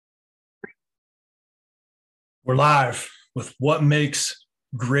We're live with what makes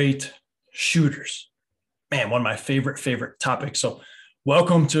great shooters. Man, one of my favorite topics. So,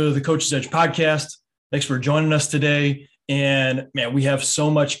 welcome to the Coach's Edge podcast. Thanks for joining us today. And man, we have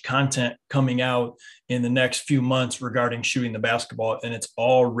so much content coming out in the next few months regarding shooting the basketball, and it's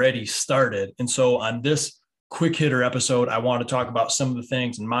already started. And so, on this quick hitter episode, I want to talk about some of the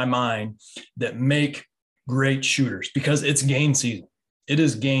things in my mind that make great shooters because it's game season. It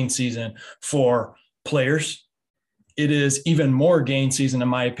is game season for players. It is even more game season, in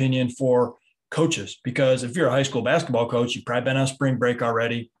my opinion, for coaches, because if you're a high school basketball coach, you've probably been on spring break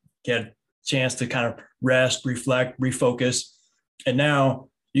already, get a chance to kind of rest, reflect, refocus. And now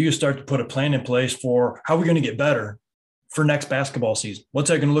you can start to put a plan in place for how we're going to get better for next basketball season. What's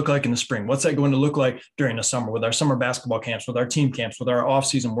that going to look like in the spring? What's that going to look like during the summer with our summer basketball camps, with our team camps, with our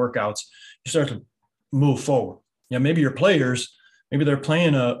off-season workouts? You start to move forward. Maybe your players, maybe they're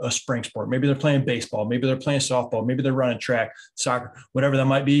playing a spring sport. Maybe they're playing baseball. Maybe they're playing softball. Maybe they're running track, soccer, whatever that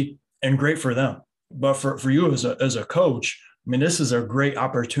might be, and great for them. But for you as a coach, I mean, this is a great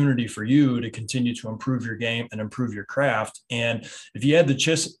opportunity for you to continue to improve your game and improve your craft. And if you had the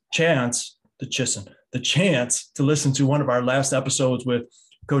chance to listen to one of our last episodes with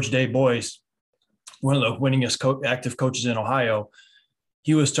Coach Dave Boyce, one of the winningest active coaches in Ohio,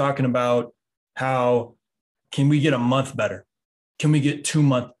 he was talking about how can we get a month better? Can we get 2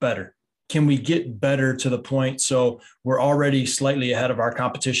 months better? Can we get better to the point so we're already slightly ahead of our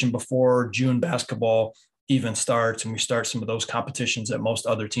competition before June basketball even starts, and we start some of those competitions that most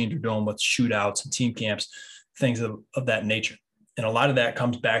other teams are doing with shootouts and team camps, things of that nature. And a lot of that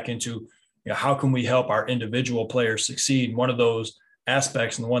comes back into, how can we help our individual players succeed? And one of those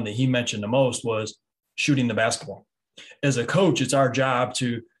aspects, and the one that he mentioned the most, was shooting the basketball. As a coach, it's our job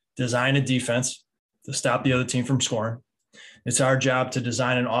to design a defense to stop the other team from scoring. It's our job to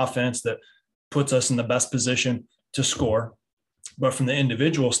design an offense that puts us in the best position to score. But from the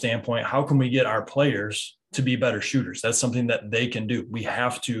individual standpoint, how can we get our players to be better shooters? That's something that they can do. We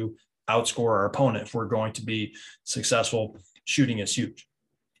have to outscore our opponent if we're going to be successful. Shooting is huge.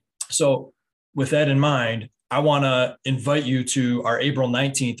 So with that in mind, I want to invite you to our April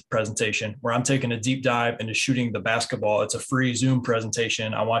 19th presentation, where I'm taking a deep dive into shooting the basketball. It's a free Zoom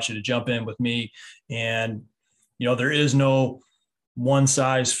presentation. I want you to jump in with me. And there is no one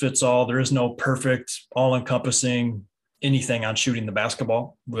size fits all. There is no perfect, all-encompassing anything on shooting the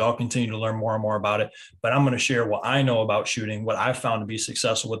basketball. We all continue to learn more and more about it. But I'm going to share what I know about shooting, what I've found to be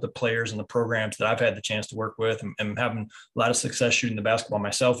successful with the players and the programs that I've had the chance to work with, and having a lot of success shooting the basketball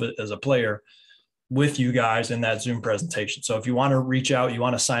myself as a player with you guys in that Zoom presentation. So if you want to reach out, you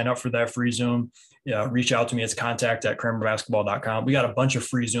want to sign up for that free Zoom, reach out to me. It's contact@kramerbasketball.com. We got a bunch of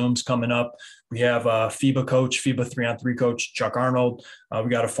free Zooms coming up. We have a FIBA coach, FIBA 3-on-3 coach, Chuck Arnold. We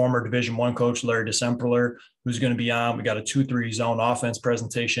got a former Division I coach, Larry DeSemperler, who's going to be on. We got a 2-3 zone offense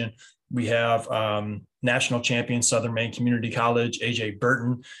presentation. We have national champion Southern Maine Community College, AJ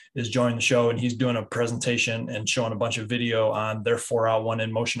Burton, is joining the show, and he's doing a presentation and showing a bunch of video on their 4-out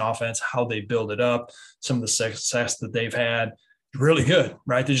 1-in motion offense, how they build it up, some of the success that they've had. Really good,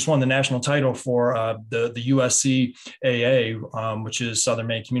 right? They just won the national title for the USC AA, which is Southern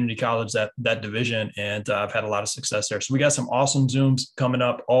Maine Community College, that division, and I've had a lot of success there. So we got some awesome Zooms coming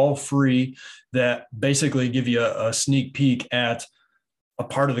up, all free, that basically give you a sneak peek at a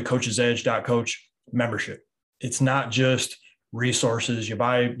part of the Coach's Edge.coach membership. It's not just resources. You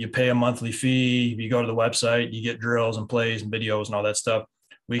pay a monthly fee, you go to the website, you get drills and plays and videos and all that stuff.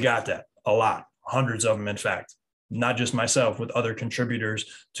 We got that, a lot, hundreds of them, in fact. Not just myself, with other contributors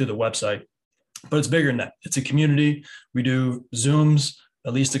to the website, but it's bigger than that. It's a community. We do Zooms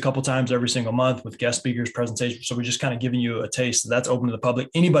at least a couple times every single month with guest speakers, presentations. So we're just kind of giving you a taste. That's open to the public.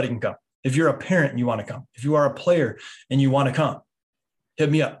 Anybody can come. If you're a parent and you want to come, if you are a player and you want to come, hit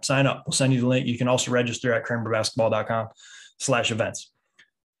me up, sign up. We'll send you the link. You can also register at kramerbasketball.com/events.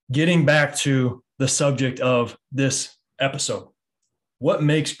 Getting back to the subject of this episode, what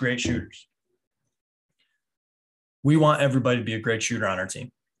makes great shooters? We want everybody to be a great shooter on our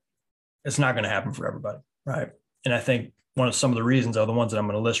team. It's not going to happen for everybody, right? And I think some of the reasons are the ones that I'm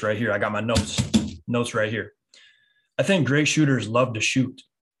going to list right here. I got my notes right here. I think great shooters love to shoot.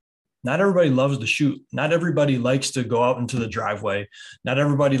 Not everybody loves to shoot. Not everybody likes to go out into the driveway. Not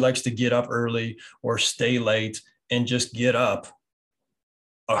everybody likes to get up early or stay late and just get up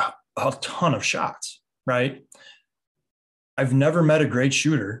a ton of shots, right? I've never met a great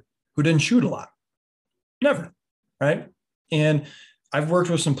shooter who didn't shoot a lot. Never. Right. And I've worked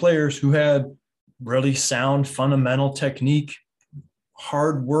with some players who had really sound fundamental technique,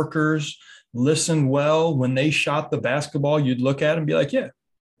 hard workers, listen well. When they shot the basketball, you'd look at it and be like, yeah,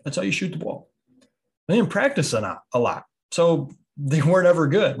 that's how you shoot the ball. They didn't practice a lot. So they weren't ever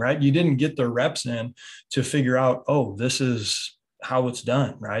good, right? You didn't get the reps in to figure out, oh, this is how it's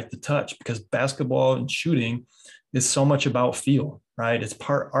done, right? The touch, because basketball and shooting is so much about feel, right? It's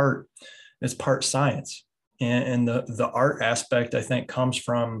part art, it's part science. And the art aspect, I think, comes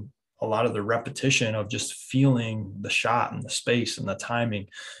from a lot of the repetition of just feeling the shot and the space and the timing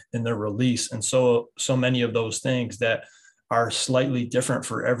and the release. And so many of those things that are slightly different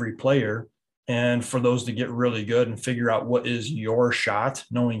for every player. And for those to get really good and figure out what is your shot,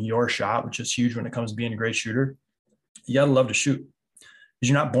 knowing your shot, which is huge when it comes to being a great shooter, you got to love to shoot, because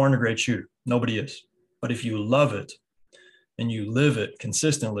you're not born a great shooter. Nobody is. But if you love it and you live it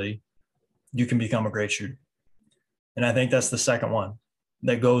consistently, you can become a great shooter. And I think that's the second one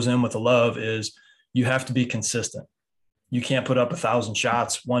that goes in with the love, is you have to be consistent. You can't put up 1,000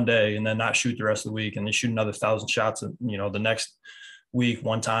 shots one day and then not shoot the rest of the week, and then shoot another 1,000 shots, the next week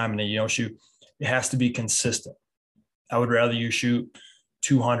one time, and then you don't shoot. It has to be consistent. I would rather you shoot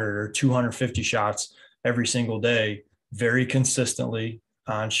 200 or 250 shots every single day, very consistently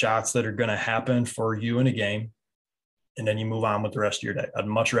on shots that are going to happen for you in a game, and then you move on with the rest of your day. I'd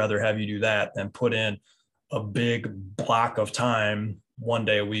much rather have you do that than put in a big block of time one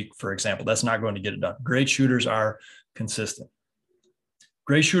day a week, for example. That's not going to get it done. Great shooters are consistent.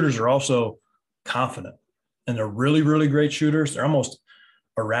 Great shooters are also confident. And they're really, really great shooters. They're almost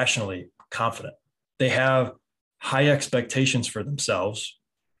irrationally confident. They have high expectations for themselves,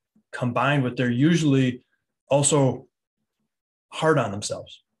 combined with they're usually also hard on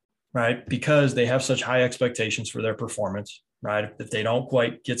themselves, right? Because they have such high expectations for their performance, right? If they don't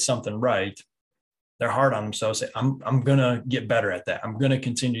quite get something right, they're hard on themselves. Say, I'm going to get better at that. I'm going to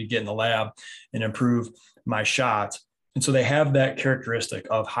continue to get in the lab and improve my shot. And so they have that characteristic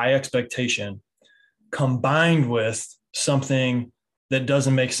of high expectation combined with something that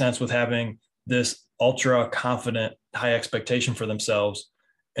doesn't make sense with having this ultra confident high expectation for themselves.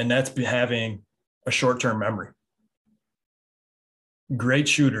 And that's having a short-term memory. Great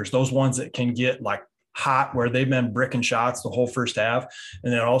shooters, those ones that can get like hot where they've been bricking shots the whole first half,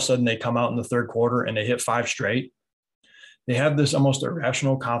 and then all of a sudden they come out in the third quarter and they hit 5 straight. They have this almost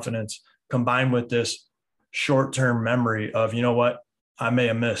irrational confidence combined with this short-term memory of, you know what, I may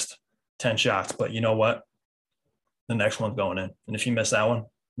have missed 10 shots, but you know what, the next one's going in. And if you miss that one,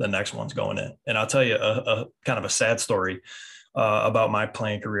 the next one's going in. And I'll tell you a kind of a sad story about my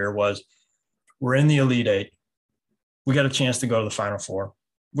playing career was, we're in the Elite Eight. We got a chance to go to the Final Four.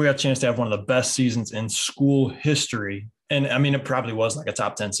 We got a chance to have one of the best seasons in school history. And I mean, it probably was like a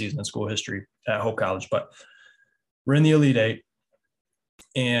top 10 season in school history at Hope College, but we're in the Elite Eight.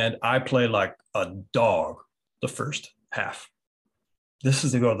 And I played like a dog the first half. This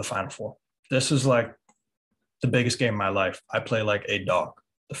is to go to the Final Four. This is like the biggest game of my life. I play like a dog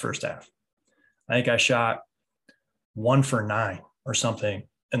the first half. I think I shot 1 for 9 or something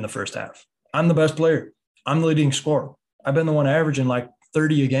in the first half. I'm the best player. I'm the leading scorer. I've been the one averaging like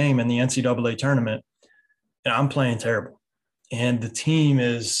 30 a game in the NCAA tournament, and I'm playing terrible. And the team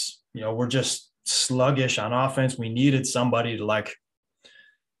is, we're just sluggish on offense. We needed somebody to like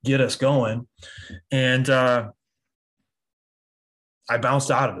get us going. And I bounced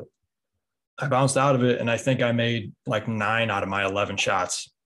out of it. And I think I made like 9 out of my 11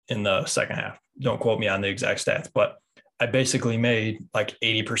 shots in the second half. Don't quote me on the exact stats, but I basically made like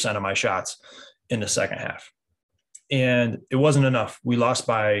 80% of my shots in the second half. And it wasn't enough. We lost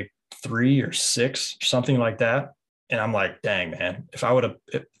by 3 or 6, something like that. And I'm like, dang, man, if I would have,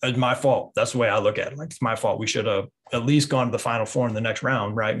 it's my fault. That's the way I look at it. Like, it's my fault. We should have at least gone to the Final Four in the next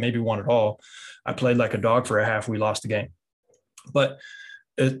round, right? Maybe won it all. I played like a dog for a half. We lost the game. But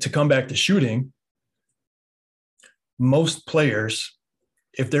to come back to shooting, most players,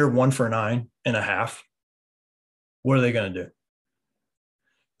 if they're 1 for 9 and a half, what are they going to do?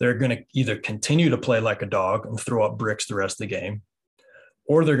 They're going to either continue to play like a dog and throw up bricks the rest of the game,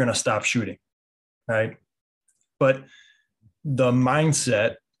 or they're going to stop shooting, right? But the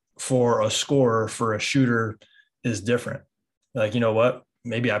mindset for a scorer, for a shooter, is different. Like, you know what?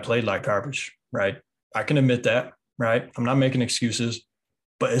 Maybe I played like garbage, right? I can admit that, right? I'm not making excuses,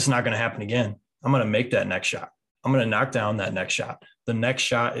 but it's not going to happen again. I'm going to make that next shot. I'm going to knock down that next shot. The next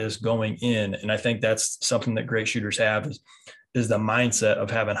shot is going in. And I think that's something that great shooters have is the mindset of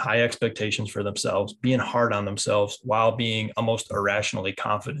having high expectations for themselves, being hard on themselves while being almost irrationally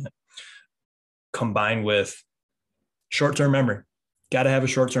confident, combined with short-term memory. Got to have a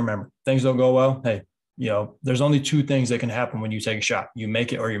short-term memory. Things don't go well. Hey, there's only 2 things that can happen when you take a shot. You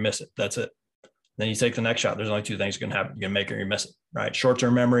make it or you miss it. That's it. Then you take the next shot. There's only 2 things that can happen. You can make it or you miss it, right?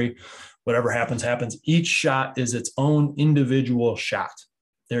 Short-term memory, whatever happens, happens. Each shot is its own individual shot.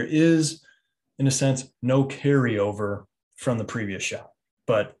 There is in a sense, no carryover from the previous shot.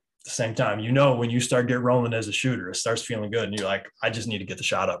 But at the same time, when you start get rolling as a shooter, it starts feeling good. And you're like, I just need to get the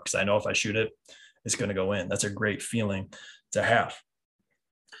shot up because I know if I shoot it, it's going to go in. That's a great feeling to have.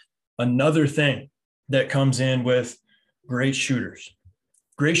 Another thing that comes in with great shooters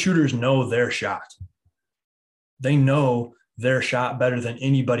know their shot. They know their shot better than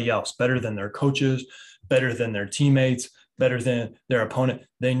anybody else, better than their coaches, better than their teammates, better than their opponent.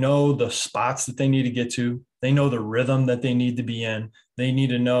 They know the spots that they need to get to. They know the rhythm that they need to be in. They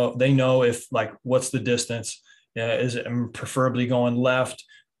know if, like, what's the distance? Is it preferably going left?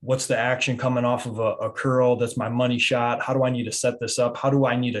 What's the action coming off of a curl? That's my money shot. How do I need to set this up? How do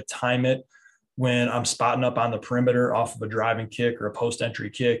I need to time it when I'm spotting up on the perimeter off of a driving kick or a post entry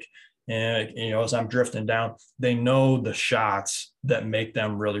kick? And, as I'm drifting down, they know the shots that make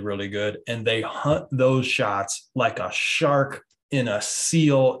them really, really good. And they hunt those shots like a shark in a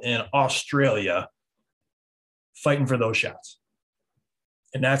seal in Australia, fighting for those shots.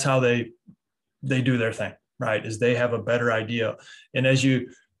 And that's how they do their thing, right? Is they have a better idea. And the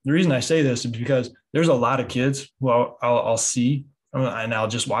reason I say this is because there's a lot of kids who I'll see and I'll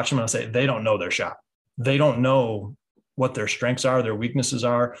just watch them and I'll say, they don't know their shot. They don't know what their strengths are, their weaknesses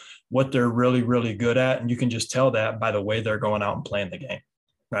are, what they're really, really good at. And you can just tell that by the way they're going out and playing the game,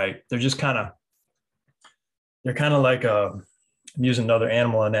 right? They're kind of like, I'm using another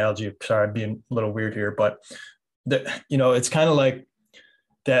animal analogy. Sorry, I'm being a little weird here, but it's kind of like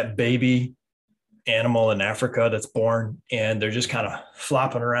that baby animal in Africa that's born and they're just kind of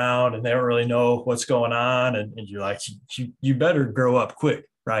flopping around and they don't really know what's going on. And you're like, you better grow up quick,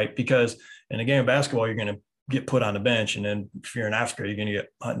 right? Because in a game of basketball, you're going to get put on the bench. And then if you're in Africa, you're going to get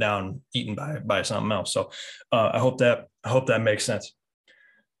hunted down, eaten by something else. So I hope that makes sense.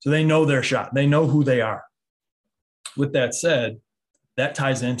 So they know their shot. They know who they are. With that said, that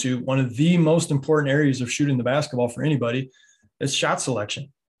ties into one of the most important areas of shooting the basketball for anybody is shot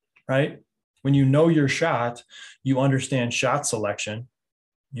selection, right? When you know your shot, you understand shot selection,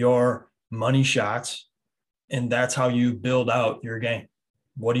 your money shots, and that's how you build out your game.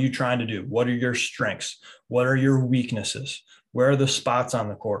 What are you trying to do? What are your strengths? What are your weaknesses? Where are the spots on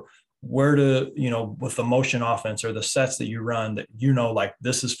the court? Where with the motion offense or the sets that you run that, like,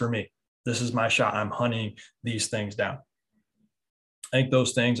 this is for me. This is my shot. I'm hunting these things down. I think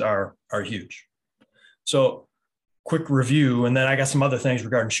those things are huge. So quick review, and then I got some other things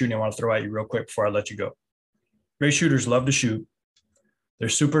regarding shooting I want to throw at you real quick before I let you go. Great shooters love to shoot. They're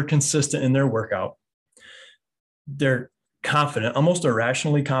super consistent in their workout. They're confident, almost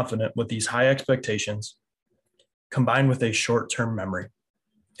irrationally confident with these high expectations combined with a short-term memory.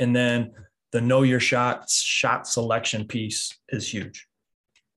 And then the know your shot selection piece is huge.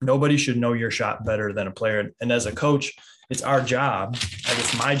 Nobody should know your shot better than a player. And as a coach, it's our job, and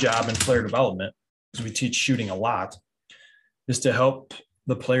it's my job in player development, because we teach shooting a lot, is to help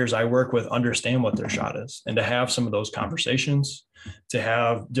the players I work with understand what their shot is and to have some of those conversations, to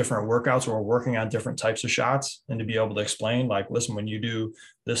have different workouts where we're working on different types of shots and to be able to explain, like, listen, when you do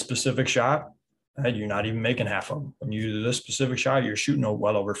this specific shot, you're not even making half of them. When you do this specific shot, you're shooting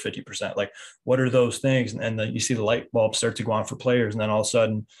well over 50%. Like, what are those things? And then you see the light bulbs start to go on for players. And then all of a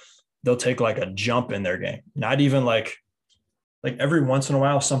sudden they'll take like a jump in their game. Not even like every once in a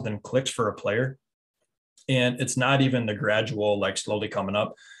while, something clicks for a player. And it's not even the gradual, like slowly coming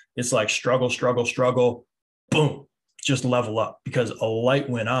up. It's like struggle, boom, just level up because a light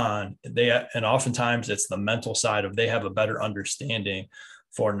went on. And oftentimes it's the mental side of they have a better understanding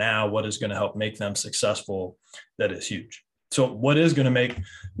for now what is going to help make them successful. That is huge. So what is going to make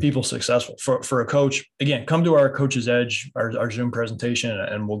people successful for a coach? Again, come to our Coach's Edge, our Zoom presentation,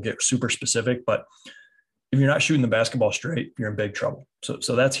 and we'll get super specific. But if you're not shooting the basketball straight, you're in big trouble.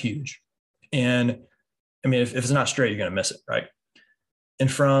 So that's huge. And I mean, if it's not straight, you're going to miss it, right?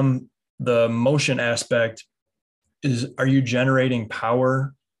 And from the motion aspect, are you generating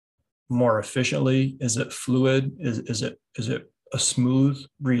power more efficiently? Is it fluid? Is it a smooth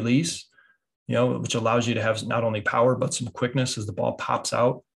release, which allows you to have not only power, but some quickness as the ball pops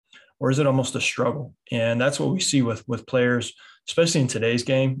out? Or is it almost a struggle? And that's what we see with players, especially in today's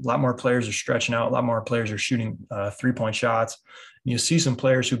game. A lot more players are stretching out. A lot more players are shooting 3-point shots. And you see some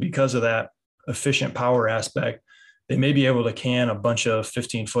players who, because of that efficient power aspect, they may be able to can a bunch of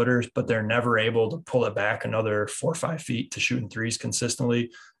 15-footers, but they're never able to pull it back another 4 or 5 feet to shooting threes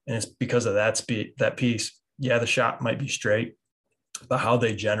consistently. And it's because of that piece. Yeah, the shot might be straight, but how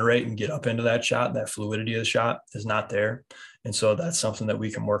they generate and get up into that shot, that fluidity of the shot is not there. And so that's something that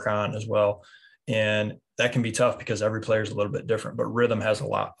we can work on as well. And that can be tough because every player is a little bit different, but rhythm has a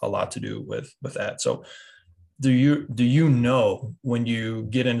lot to do with that. So do you know when you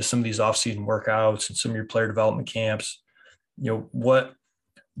get into some of these off-season workouts and some of your player development camps, what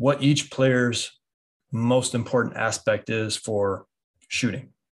each player's most important aspect is for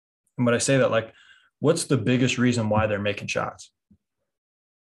shooting? And when I say that, like, what's the biggest reason why they're making shots?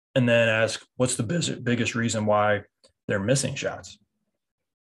 And then ask, what's the biggest reason why they're missing shots?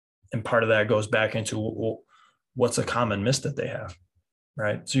 And part of that goes back into, well, what's a common miss that they have,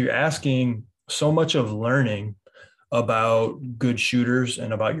 right? So you're asking, so much of learning about good shooters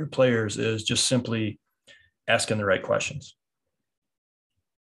and about your players is just simply asking the right questions.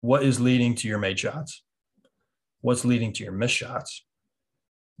 What is leading to your made shots? What's leading to your missed shots?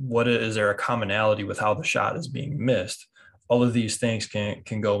 Is there a commonality with how the shot is being missed? All of these things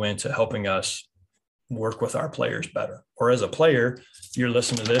can go into helping us work with our players better. Or as a player, you're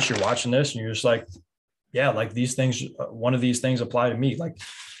listening to this, you're watching this, and you're just like, yeah, like these things, one of these things apply to me. Like,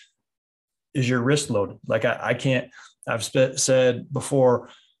 is your wrist loaded? Like I can't, I've said before,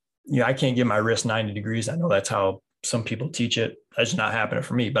 I can't get my wrist 90 degrees. I know that's how some people teach it. That's not happening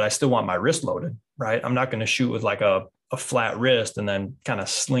for me, but I still want my wrist loaded, right? I'm not going to shoot with like a flat wrist and then kind of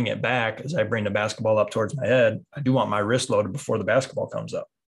sling it back as I bring the basketball up towards my head. I do want my wrist loaded before the basketball comes up.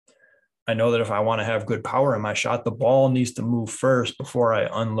 I know that if I want to have good power in my shot, the ball needs to move first before I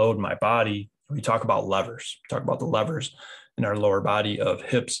unload my body. We talk about levers, talk about the levers in our lower body of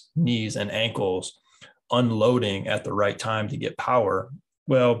hips, knees, and ankles unloading at the right time to get power.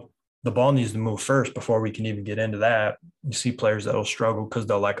 Well, the ball needs to move first before we can even get into that. You see players that'll struggle because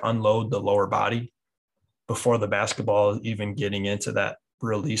they'll like unload the lower body before the basketball is even getting into that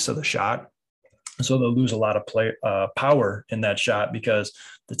release of the shot. So they'll lose a lot of power in that shot because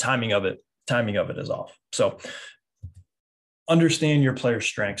the timing of it is off. So understand your player's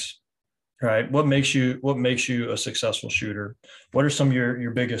strengths, right? What makes you a successful shooter? What are some of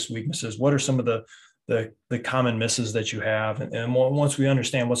your biggest weaknesses? What are some of the common misses that you have? And once we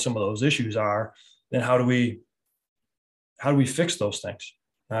understand what some of those issues are, then how do we fix those things,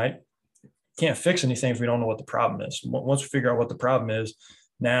 right? Can't fix anything if we don't know what the problem is. Once we figure out what the problem is,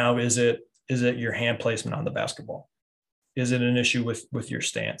 now is it your hand placement on the basketball? Is it an issue with your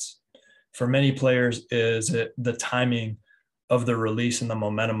stance? For many players, is it the timing of the release and the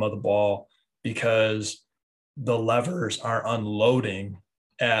momentum of the ball because the levers are unloading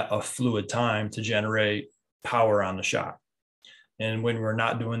at a fluid time to generate power on the shot? And when we're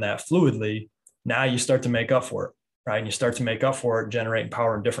not doing that fluidly, now you start to make up for it, right? And you start to make up for it, generating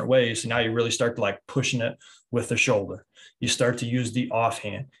power in different ways. So now you really start to like pushing it with the shoulder. You start to use the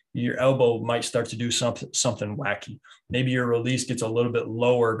offhand. Your elbow might start to do something wacky. Maybe your release gets a little bit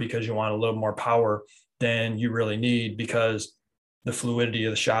lower because you want a little more power than you really need because the fluidity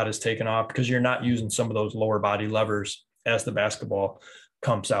of the shot is taken off because you're not using some of those lower body levers as the basketball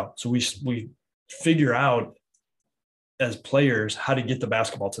comes out. So we figure out as players how to get the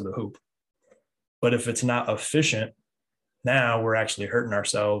basketball to the hoop. But if it's not efficient, now we're actually hurting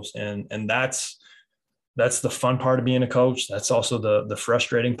ourselves. And that's the fun part of being a coach. That's also the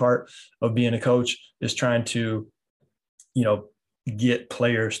frustrating part of being a coach, is trying to, get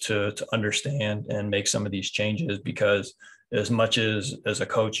players to understand and make some of these changes, because as much as a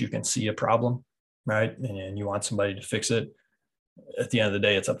coach, you can see a problem, right? And you want somebody to fix it. At the end of the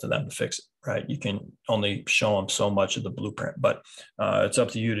day, it's up to them to fix it, right? You can only show them so much of the blueprint, but it's up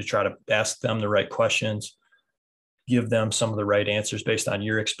to you to try to ask them the right questions, give them some of the right answers based on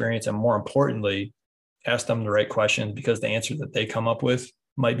your experience, and more importantly, ask them the right questions, because the answer that they come up with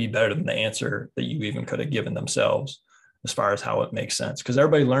might be better than the answer that you even could have given themselves as far as how it makes sense. Because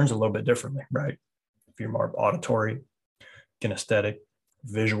everybody learns a little bit differently, right? If you're more auditory, kinesthetic,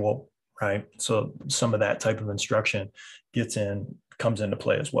 visual, right? So some of that type of instruction comes into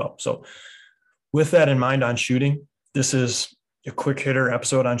play as well. So with that in mind on shooting, this is a quick hitter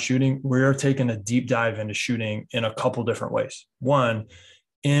episode on shooting. We're taking a deep dive into shooting in a couple different ways. One,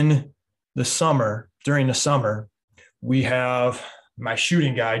 during the summer, we have my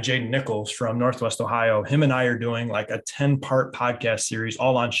shooting guy, Jaden Nichols from Northwest Ohio. Him and I are doing like a 10-part podcast series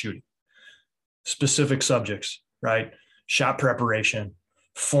all on shooting, specific subjects, right? Shot preparation,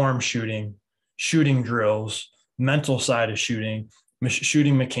 form shooting, shooting drills, mental side of shooting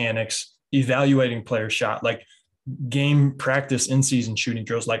mechanics, evaluating player shot, like game practice, in-season shooting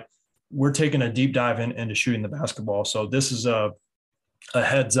drills. Like, we're taking a deep dive into shooting the basketball. So this is a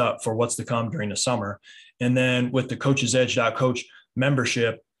heads up for what's to come during the summer. And then with the coachesedge.coach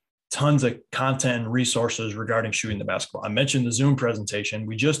membership, tons of content and resources regarding shooting the basketball. I mentioned the Zoom presentation.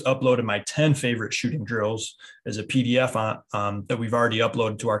 We just uploaded my 10 favorite shooting drills as a PDF that we've already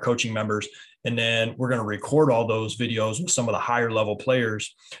uploaded to our coaching members. And then we're going to record all those videos with some of the higher level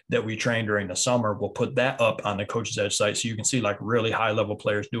players that we train during the summer. We'll put that up on the Coach's Edge site so you can see like really high level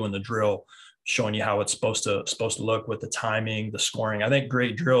players doing the drill, showing you how it's supposed to look with the timing, the scoring. I think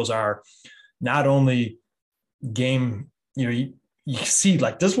great drills are not only game, you see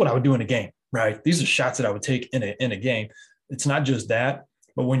like this is what I would do in a game, right? These are shots that I would take in a game. It's not just that,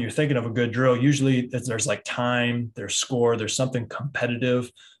 but when you're thinking of a good drill, usually there's like time, there's score, there's something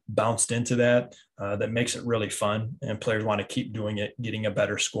competitive bounced into that that makes it really fun. And players want to keep doing it, getting a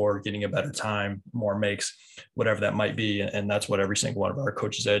better score, getting a better time, more makes, whatever that might be. And that's what every single one of our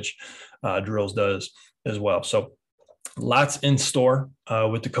Coach's Edge drills does as well. So lots in store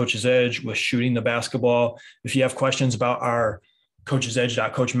with the Coach's Edge, with shooting the basketball. If you have questions about our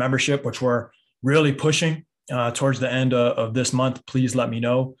coachesedge.coach membership, which we're really pushing towards the end of this month, please let me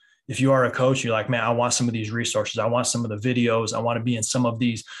know. If you are a coach, you're like, man, I want some of these resources. I want some of the videos. I want to be in some of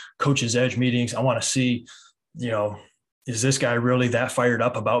these Coach's Edge meetings. I want to see, is this guy really that fired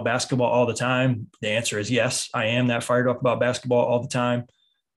up about basketball all the time? The answer is yes, I am that fired up about basketball all the time.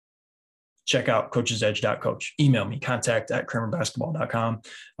 Check out coachesedge.coach. Email me, contact@kramerbasketball.com.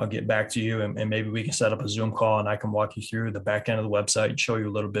 I'll get back to you and maybe we can set up a Zoom call and I can walk you through the back end of the website and show you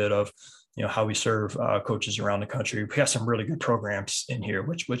a little bit of how we serve coaches around the country. We got some really good programs in here,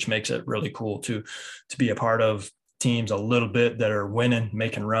 which makes it really cool to be a part of teams a little bit that are winning,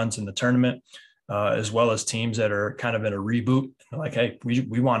 making runs in the tournament, as well as teams that are kind of in a reboot. Like, hey,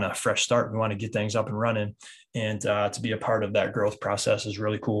 we want a fresh start. We want to get things up and running. And to be a part of that growth process is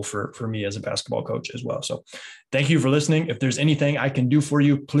really cool for me as a basketball coach as well. So thank you for listening. If there's anything I can do for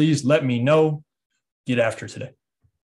you, please let me know. Get after today.